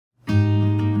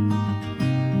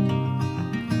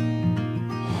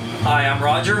Hi, I'm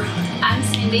Roger. I'm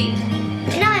Cindy.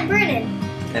 And I'm Brennan.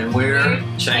 And we're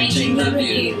changing the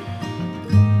view.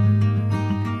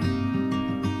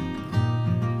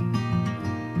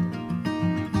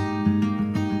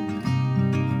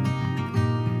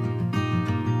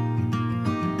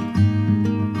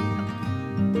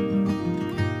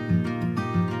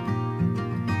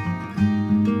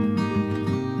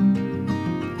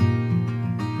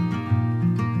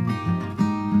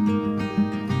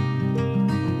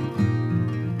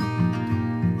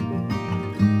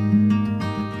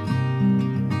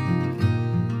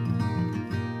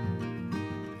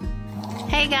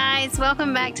 Hey guys,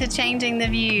 welcome back to Changing the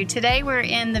View. Today we're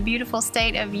in the beautiful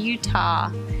state of Utah.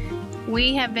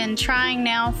 We have been trying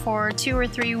now for 2 or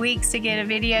 3 weeks to get a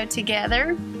video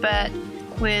together, but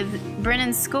with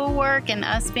Brennan's schoolwork and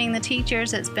us being the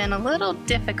teachers, it's been a little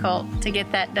difficult to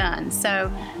get that done.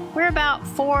 So we're about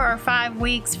 4 or 5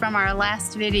 weeks from our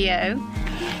last video.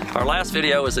 Our last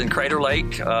video was in Crater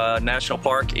Lake National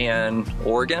Park in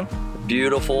Oregon.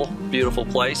 Beautiful, beautiful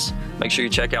place. Make sure you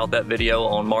check out that video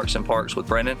on Marks and Parks with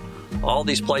Brennan. All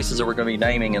these places that we're going to be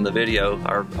naming in the video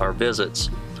are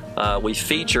visits. We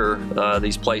feature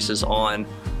these places on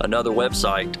another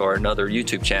website or another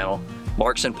YouTube channel,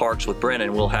 Marks and Parks with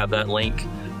Brennan. We'll have that link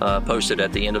posted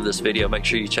at the end of this video. Make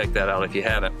sure you check that out if you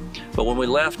haven't. But when we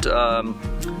left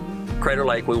Crater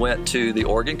Lake, we went to the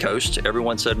Oregon coast.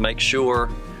 Everyone said make sure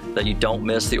that you don't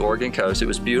miss the Oregon coast. It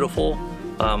was beautiful.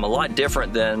 A lot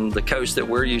different than the coast that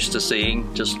we're used to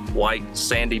seeing, just white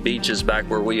sandy beaches back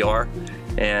where we are.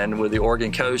 And with the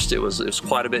Oregon coast, it was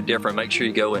quite a bit different. Make sure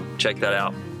you go and check that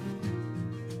out.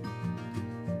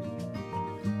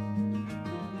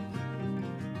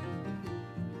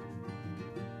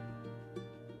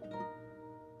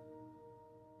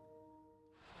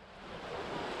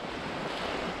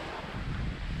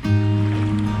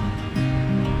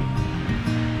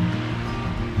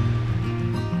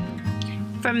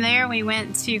 From there we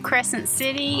went to Crescent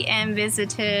City and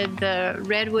visited the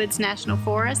Redwoods National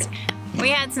Forest. We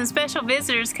had some special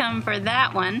visitors come for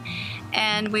that one,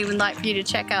 and we would like for you to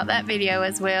check out that video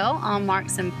as well on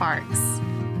Marks and Parks.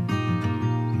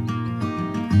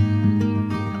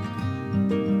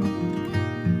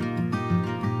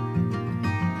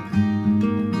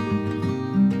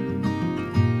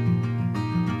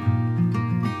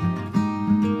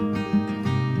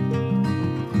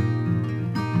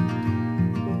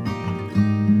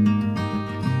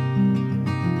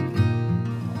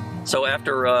 So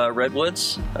after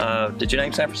Redwoods, did you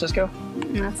name San Francisco?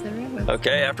 That's the Redwoods.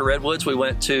 Okay, after Redwoods, we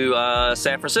went to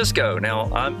San Francisco. Now,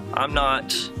 I'm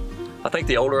not, I think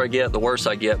the older I get, the worse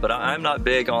I get, but I'm not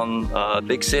big on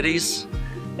big cities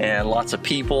and lots of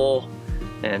people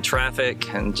and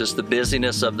traffic and just the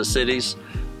busyness of the cities.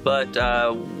 But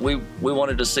we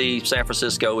wanted to see San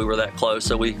Francisco. We were that close,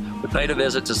 so we paid a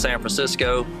visit to San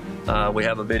Francisco. We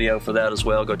have a video for that as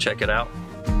well. Go check it out.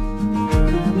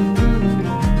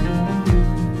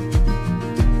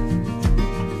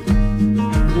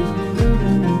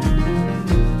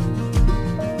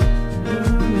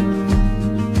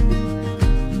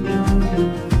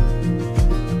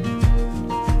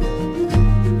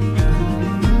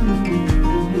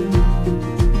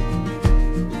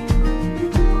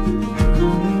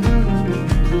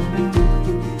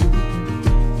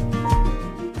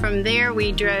 From there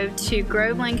we drove to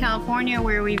Groveland, California,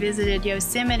 where we visited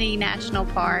Yosemite National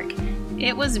Park.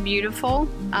 It was beautiful.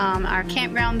 Our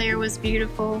campground there was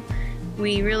beautiful.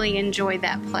 We really enjoyed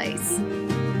that place.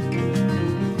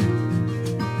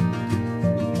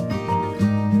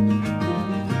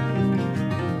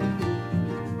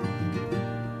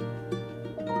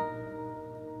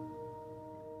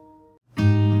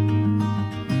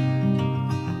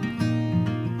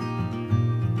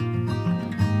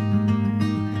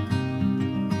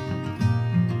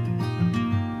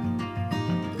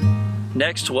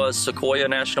 Next was Sequoia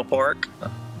National Park.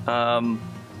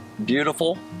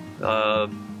 Beautiful, a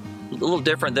little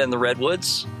different than the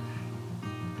Redwoods.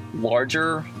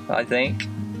 Larger, I think.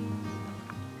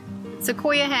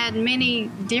 Sequoia had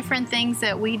many different things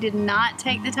that we did not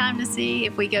take the time to see.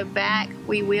 If we go back,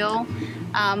 we will.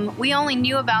 We only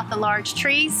knew about the large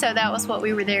trees, so that was what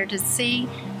we were there to see.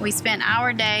 We spent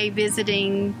our day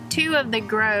visiting 2 of the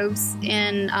groves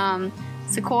in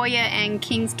Sequoia and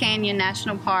Kings Canyon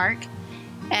National Park.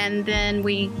 And then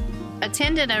we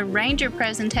attended a ranger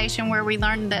presentation where we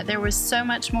learned that there was so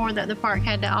much more that the park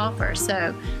had to offer.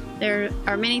 So there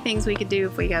are many things we could do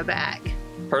if we go back.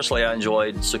 Personally, I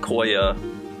enjoyed Sequoia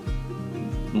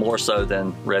more so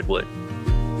than Redwood.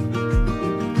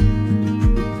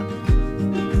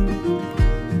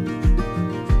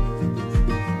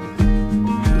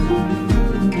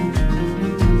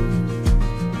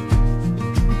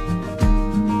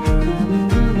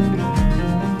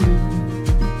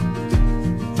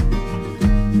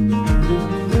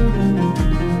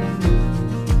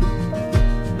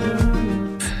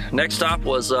 Next stop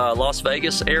was Las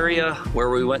Vegas area, where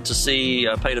we went to see,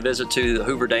 paid a visit to the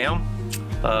Hoover Dam,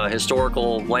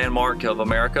 historical landmark of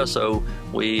America. So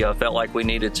we felt like we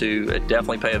needed to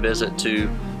definitely pay a visit to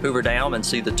Hoover Dam and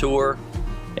see the tour.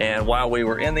 And while we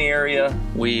were in the area,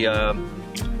 we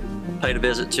paid a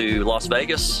visit to Las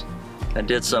Vegas and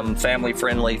did some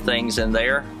family-friendly things in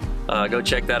there. Go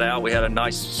check that out. We had a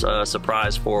nice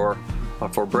surprise for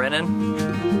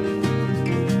Brennan.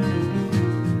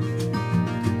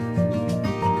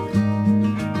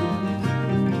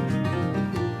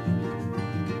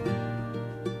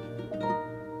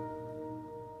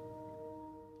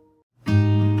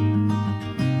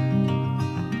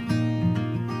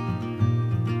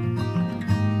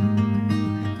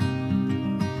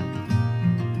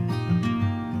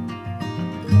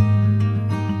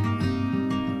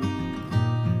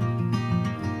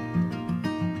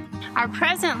 Our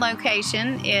present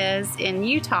location is in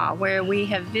Utah, where we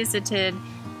have visited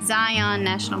Zion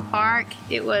National Park.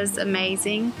 It was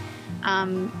amazing.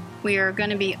 We are going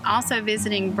to be also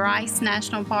visiting Bryce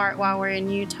National Park while we're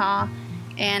in Utah.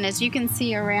 And as you can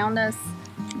see around us,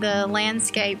 the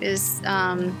landscape is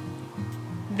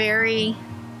very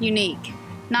unique.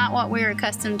 Not what we're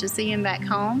accustomed to seeing back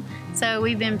home. So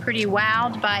we've been pretty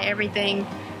wowed by everything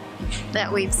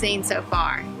that we've seen so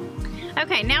far.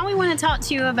 Okay, now we want to talk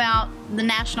to you about the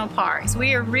national parks.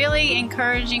 We are really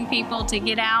encouraging people to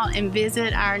get out and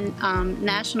visit our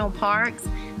national parks.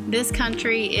 This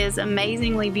country is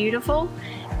amazingly beautiful,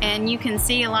 and you can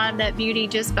see a lot of that beauty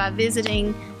just by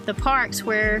visiting the parks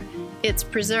where it's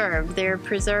preserved. They're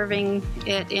preserving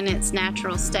it in its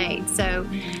natural state. So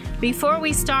before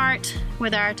we start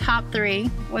with our top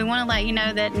 3, we want to let you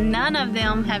know that none of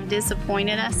them have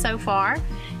disappointed us so far.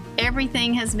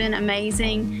 Everything has been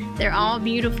amazing. They're all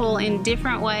beautiful in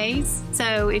different ways.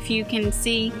 So if you can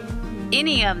see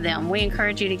any of them, we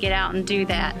encourage you to get out and do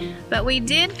that. But we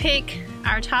did pick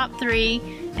our top 3,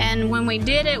 and when we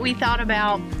did it, we thought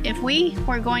about if we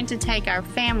were going to take our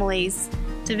families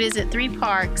to visit 3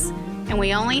 parks and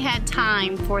we only had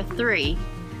time for 3,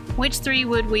 which 3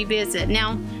 would we visit?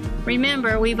 Now,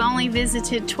 remember, we've only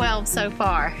visited 12 so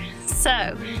far.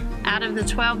 So out of the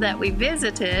 12 that we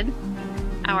visited,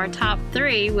 our top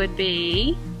 3 would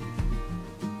be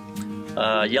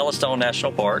Yellowstone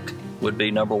National Park would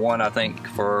be number 1, I think,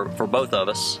 for both of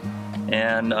us.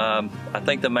 And I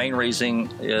think the main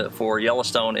reason for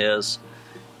Yellowstone is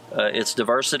its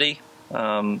diversity.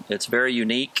 It's very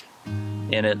unique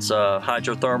in its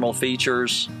hydrothermal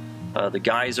features, the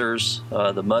geysers,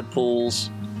 the mud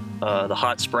pools, the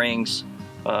hot springs.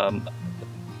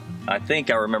 I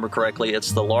think I remember correctly,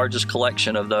 it's the largest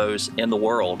collection of those in the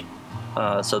world.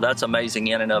 So that's amazing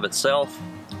in and of itself.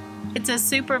 It's a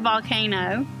super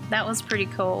volcano. That was pretty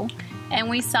cool. And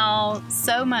we saw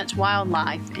so much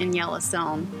wildlife in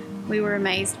Yellowstone. We were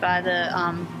amazed by the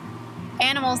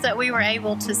animals that we were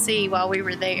able to see while we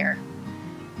were there.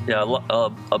 Yeah,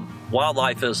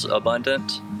 wildlife is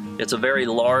abundant. It's a very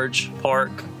large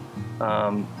park.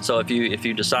 So if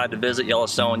you decide to visit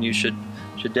Yellowstone, you should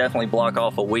definitely block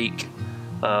off a week.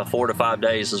 4 to 5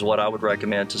 days is what I would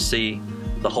recommend to see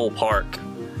the whole park.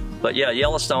 But yeah,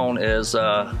 Yellowstone is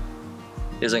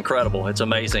incredible. It's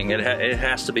amazing. It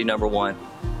has to be number 1.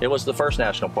 It was the first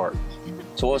national park.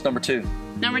 So what was number 2?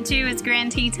 Number 2 is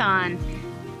Grand Teton.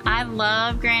 I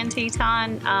love Grand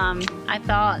Teton. I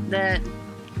thought that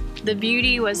the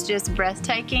beauty was just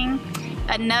breathtaking.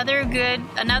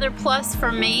 Another plus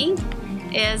for me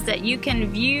is that you can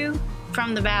view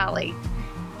from the valley.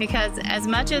 Because as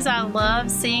much as I love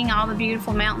seeing all the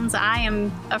beautiful mountains, I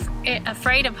am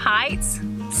afraid of heights.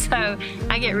 So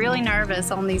I get really nervous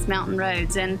on these mountain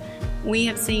roads, and we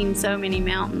have seen so many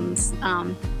mountains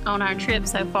on our trip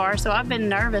so far, so I've been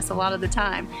nervous a lot of the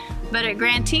time. But at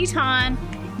Grand Teton,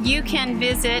 you can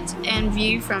visit and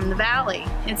view from the valley.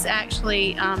 It's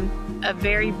actually a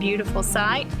very beautiful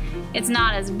sight. It's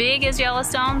not as big as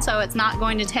Yellowstone, so it's not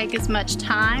going to take as much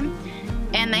time.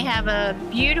 And they have a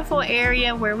beautiful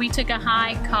area where we took a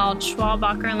hike called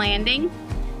Schwabacher Landing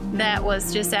that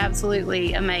was just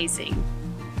absolutely amazing.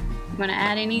 You want to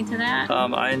add any to that?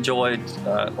 I enjoyed,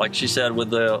 like she said,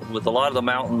 with a lot of the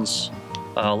mountains,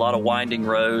 a lot of winding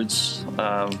roads,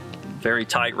 very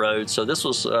tight roads. So this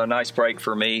was a nice break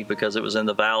for me because it was in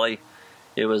the valley.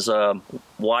 It was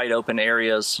wide open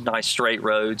areas, nice straight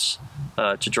roads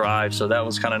to drive. So that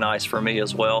was kind of nice for me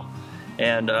as well.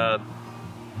 And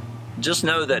just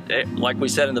know that, like we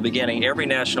said in the beginning, every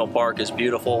national park is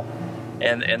beautiful,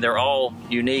 and they're all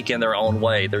unique in their own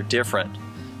way. They're different.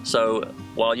 So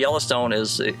while Yellowstone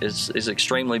is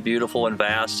extremely beautiful and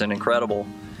vast and incredible,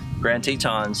 Grand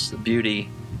Teton's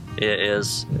beauty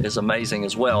is amazing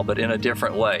as well, but in a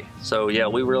different way. So yeah,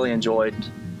 we really enjoyed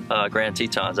Grand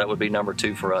Tetons. That would be number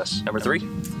 2 for us. Number 3?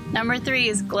 Number 3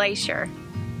 is Glacier.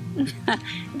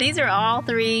 These are all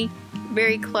 3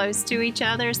 very close to each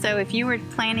other, so if you were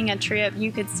planning a trip,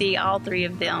 you could see all 3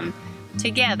 of them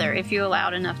together if you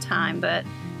allowed enough time. But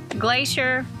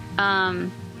Glacier,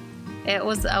 it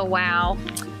was a wow.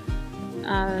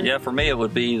 Yeah, for me it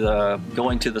would be the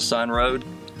going to the Sun Road.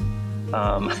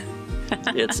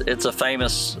 It's a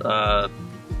famous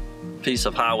piece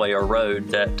of highway or road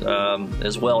that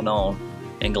is well known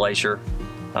in Glacier.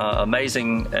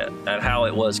 Amazing at how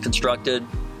it was constructed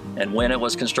and when it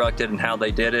was constructed and how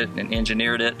they did it and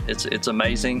engineered it. It's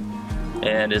amazing,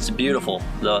 and it's beautiful.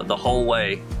 The whole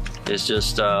way is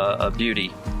just a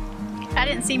beauty. I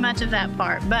didn't see much of that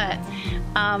part, but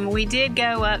we did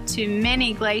go up to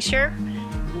Mini Glacier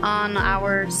on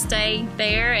our stay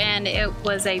there, and it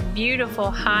was a beautiful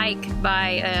hike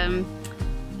by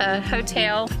a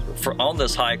hotel. On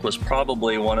this hike was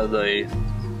probably one of the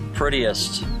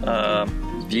prettiest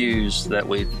views that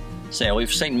we've seen.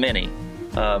 We've seen many,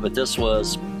 but this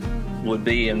would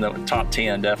be in the top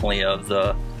 10 definitely of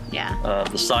the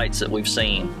sights that we've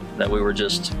seen, that we were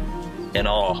just in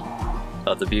awe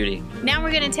of the beauty. Now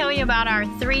we're going to tell you about our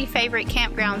 3 favorite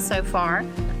campgrounds so far.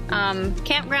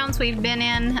 Campgrounds we've been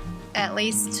in at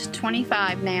least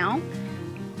 25 now,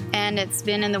 and it's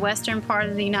been in the western part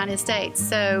of the United States,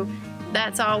 so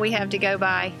that's all we have to go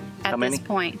by at this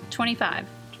point. 25.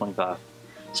 25.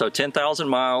 So 10,000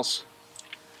 miles,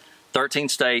 13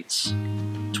 states,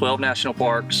 12 national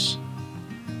parks,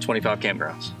 25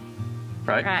 campgrounds,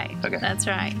 right? Right, okay. That's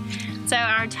right. So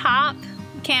our top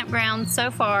campgrounds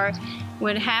so far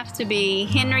would have to be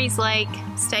Henry's Lake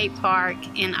State Park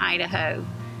in Idaho.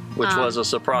 Which was a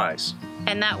surprise.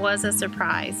 And that was a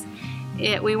surprise.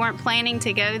 We weren't planning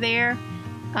to go there.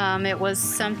 It was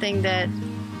something that,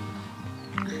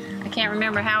 I can't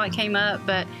remember how it came up,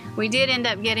 but we did end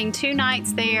up getting 2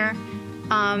 nights there.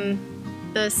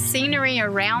 The scenery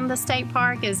around the state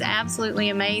park is absolutely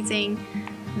amazing.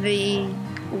 The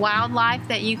wildlife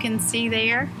that you can see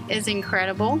there is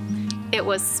incredible. It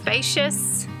was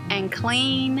spacious and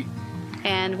clean,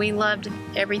 and we loved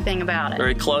everything about it.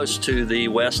 Very close to the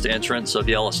west entrance of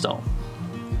Yellowstone.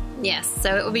 Yes,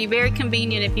 so it would be very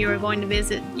convenient if you were going to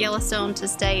visit Yellowstone to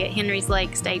stay at Henry's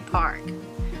Lake State Park.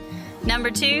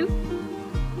 Number 2?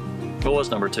 What was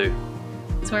number 2?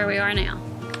 It's where we are now.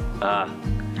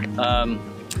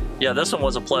 Yeah, this one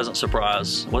was a pleasant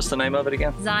surprise. What's the name of it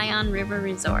again? Zion River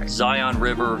Resort. Zion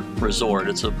River Resort.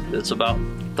 It's about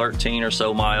 13 or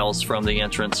so miles from the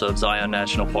entrance of Zion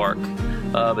National Park.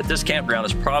 But this campground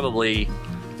is probably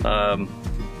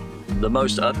the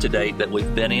most up-to-date that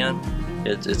we've been in.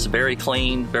 It's very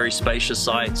clean, very spacious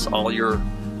sites. All your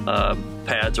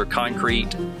pads are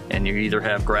concrete, and you either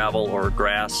have gravel or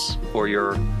grass for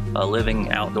your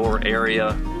living outdoor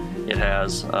area. It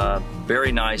has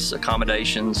very nice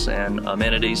accommodations and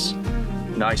amenities.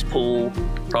 Nice pool,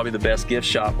 probably the best gift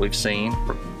shop we've seen,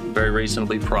 very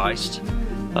reasonably priced.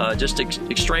 Just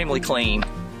extremely clean,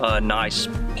 nice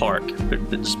park.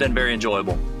 It's been very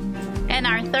enjoyable. And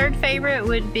our 3rd favorite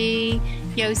would be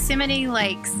Yosemite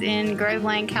Lakes in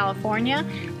Groveland, California.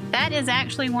 That is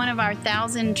actually one of our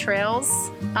 1,000 Trails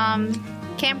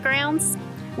campgrounds.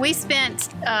 We spent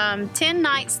 10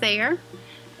 nights there.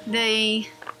 The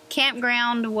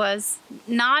campground was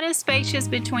not as spacious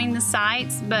between the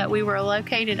sites, but we were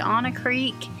located on a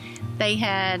creek. They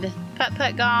had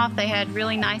putt-putt golf. They had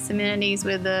really nice amenities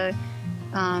with the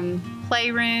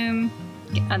playroom,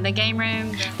 the game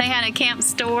room. They had a camp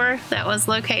store that was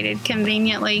located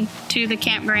conveniently to the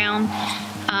campground.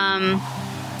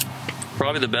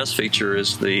 Probably the best feature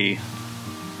is the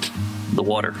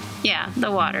water. Yeah,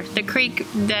 the water. The creek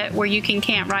where you can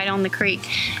camp right on the creek.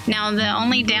 Now, the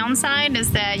only downside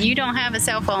is that you don't have a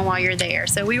cell phone while you're there.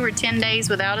 So we were 10 days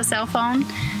without a cell phone.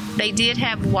 They did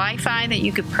have Wi-Fi that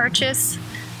you could purchase.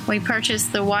 We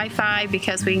purchased the Wi-Fi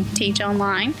because we teach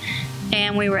online,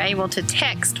 and we were able to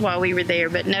text while we were there,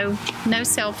 but no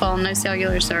cell phone, no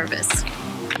cellular service.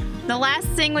 The last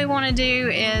thing we want to do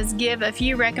is give a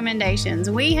few recommendations.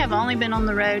 We have only been on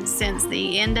the road since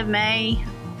the end of May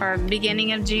or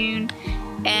beginning of June,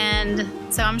 and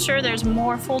so I'm sure there's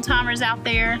more full-timers out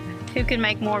there who can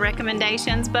make more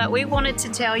recommendations, but we wanted to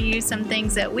tell you some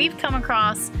things that we've come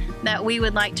across that we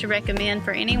would like to recommend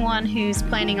for anyone who's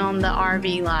planning on the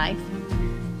RV life.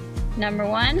 Number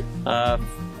 1?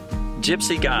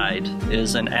 Gypsy Guide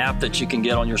is an app that you can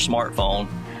get on your smartphone,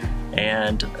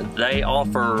 and they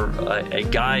offer a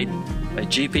guide, a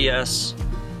GPS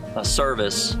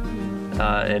service.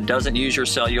 It doesn't use your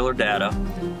cellular data,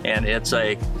 and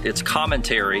it's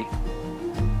commentary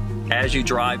as you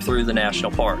drive through the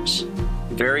national parks.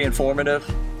 Very informative.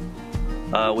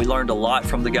 We learned a lot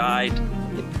from the guide.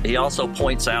 He also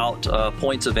points out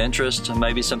points of interest,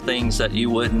 maybe some things that you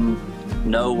wouldn't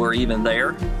know were even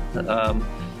there.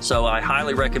 So I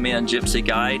highly recommend Gypsy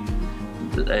Guide.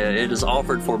 It is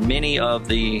offered for many of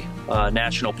the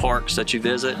national parks that you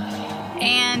visit.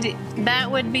 And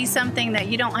that would be something that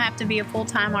you don't have to be a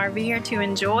full-time RVer to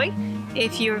enjoy.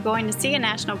 If you're going to see a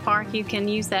national park, you can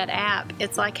use that app.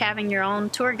 It's like having your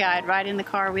own tour guide right in the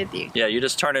car with you. Yeah, you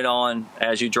just turn it on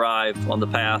as you drive on the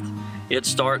path. It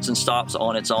starts and stops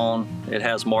on its own. It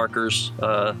has markers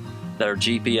that are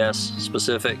GPS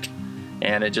specific,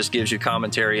 and it just gives you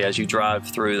commentary as you drive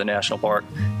through the national park.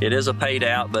 It is a paid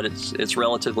app, but it's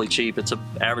relatively cheap. It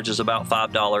averages about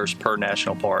 $5 per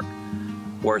national park.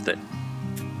 Worth it.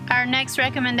 Our next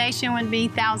recommendation would be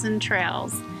Thousand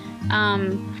Trails.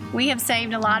 We have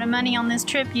saved a lot of money on this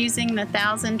trip using the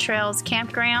Thousand Trails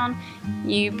campground.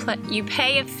 You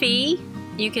pay a fee.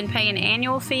 You can pay an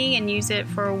annual fee and use it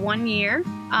for 1 year.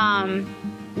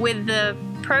 With the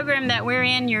program that we're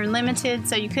in, you're limited,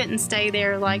 so you couldn't stay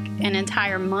there like an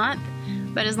entire month.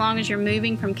 But as long as you're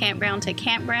moving from campground to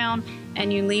campground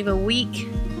and you leave a week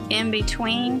in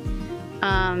between,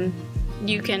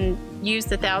 you can use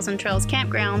the Thousand Trails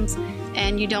campgrounds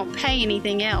and you don't pay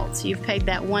anything else. You've paid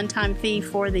that one-time fee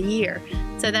for the year.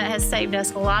 So that has saved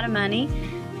us a lot of money.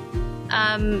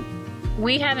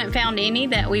 We haven't found any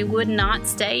that we would not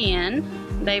stay in.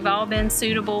 They've all been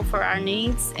suitable for our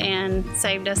needs and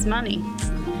saved us money.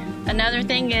 Another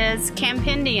thing is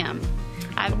Campendium.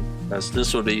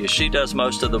 This would be, she does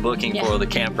most of the booking for the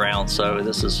campground, so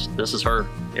this is her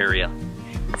area.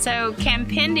 So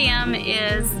Campendium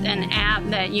is an app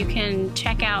that you can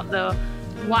check out the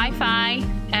Wi-Fi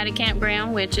at a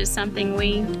campground, which is something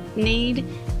we need,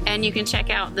 and you can check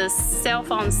out the cell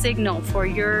phone signal for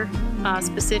your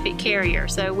specific carrier.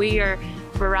 So we are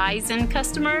Verizon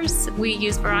customers. We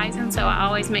use Verizon, so I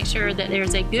always make sure that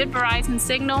there's a good Verizon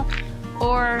signal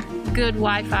or good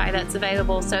Wi-Fi that's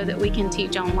available so that we can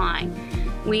teach online.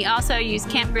 We also use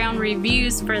Campground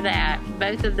Reviews for that.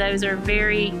 Both of those are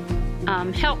very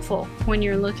helpful when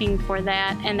you're looking for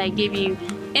that, and they give you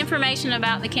information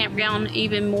about the campground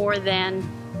even more than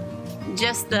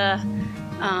just the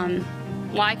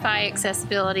Wi-Fi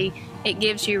accessibility. It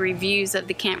gives you reviews of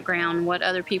the campground, what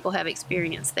other people have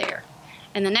experienced there.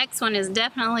 And the next one is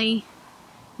definitely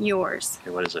yours.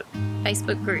 Okay, what is it?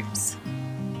 Facebook groups.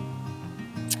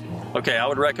 Okay, I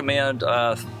would recommend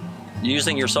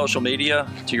using your social media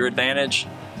to your advantage.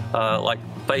 Like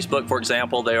Facebook, for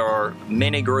example, there are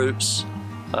many groups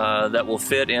that will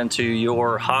fit into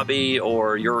your hobby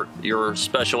or your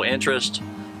special interest.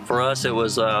 For us, it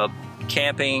was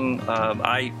camping.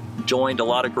 I joined a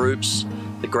lot of groups.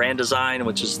 The Grand Design,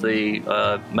 which is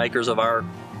the makers of our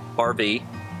RV.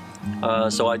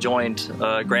 So I joined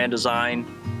Grand Design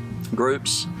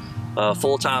groups,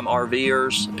 full-time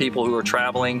RVers, people who are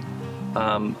traveling.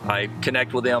 I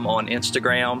connect with them on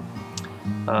Instagram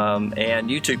and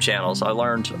YouTube channels. I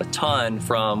learned a ton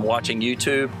from watching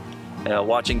YouTube,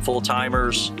 watching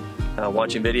full-timers,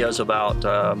 watching videos about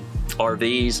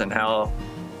RVs and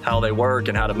how they work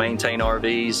and how to maintain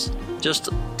RVs. Just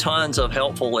tons of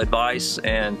helpful advice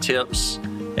and tips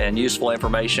and useful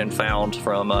information found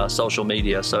from social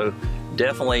media. So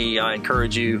definitely I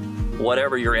encourage you,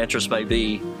 whatever your interest may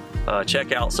be,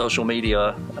 check out social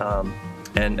media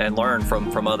and learn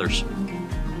from others.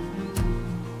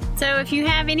 So if you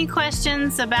have any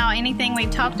questions about anything we've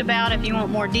talked about, if you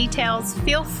want more details,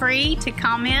 feel free to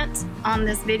comment on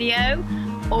this video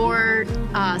or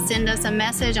send us a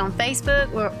message on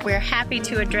Facebook. We're happy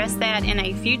to address that in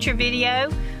a future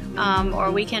video,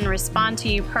 or we can respond to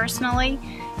you personally.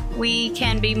 We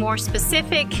can be more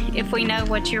specific if we know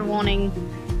what you're wanting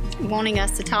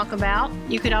us to talk about.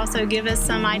 You could also give us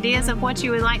some ideas of what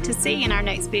you would like to see in our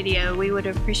next video. We would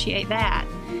appreciate that.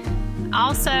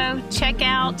 Also, check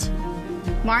out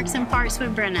MarksNParks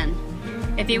with Brennan.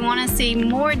 If you want to see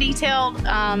more detailed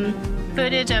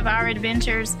footage of our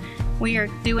adventures, we are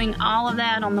doing all of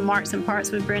that on the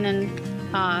MarksNParks with Brennan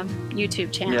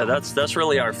YouTube channel. Yeah, that's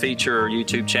really our feature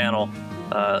YouTube channel.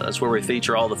 That's where we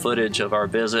feature all the footage of our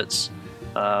visits.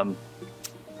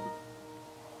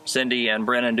 Cindy and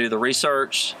Brennan do the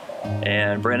research,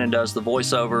 and Brennan does the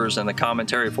voiceovers and the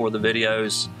commentary for the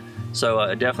videos. So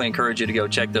I definitely encourage you to go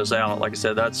check those out. Like I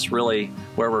said, that's really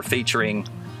where we're featuring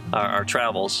our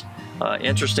travels.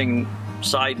 Interesting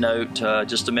side note,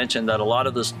 just to mention that a lot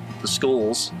of the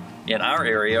schools in our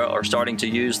area are starting to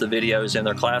use the videos in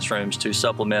their classrooms to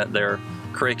supplement their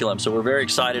curriculum. So we're very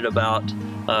excited about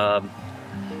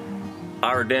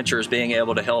our adventures being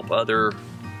able to help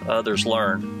others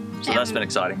learn. So that's been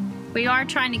exciting. We are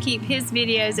trying to keep his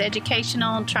videos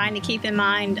educational, trying to keep in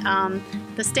mind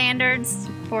the standards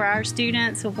for our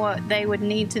students of what they would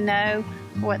need to know,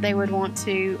 what they would want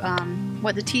to,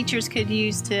 what the teachers could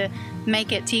use to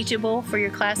make it teachable for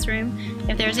your classroom.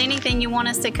 If there's anything you want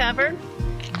us to cover,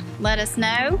 let us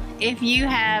know. If you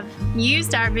have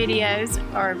used our videos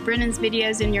or Brennan's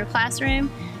videos in your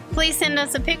classroom, please send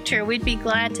us a picture. We'd be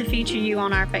glad to feature you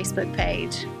on our Facebook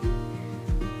page.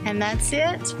 And that's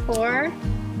it for...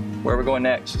 Where are we going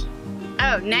next?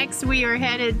 Oh, next we are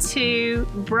headed to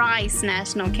Bryce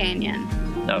National Canyon.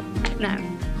 No.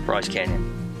 Bryce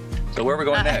Canyon. So where are we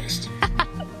going next?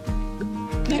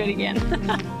 Do it again.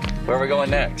 Where are we going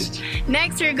next?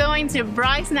 Next we're going to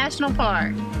Bryce National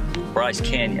Park. Bryce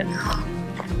Canyon.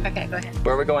 Okay, go ahead.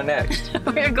 Where are we going next?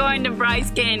 We're going to Bryce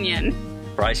Canyon.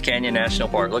 Bryce Canyon National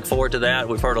Park. Look forward to that.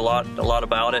 We've heard a lot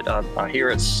about it. I hear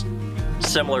it's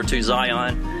similar to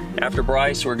Zion. After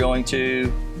Bryce, we're going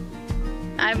to...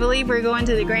 I believe we're going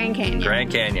to the Grand Canyon.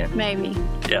 Grand Canyon. Maybe.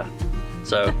 Yeah.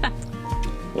 So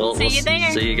we'll see you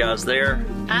there. See you guys there.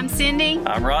 I'm Cindy.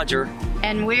 I'm Roger.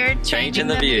 And we're changing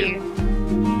the view.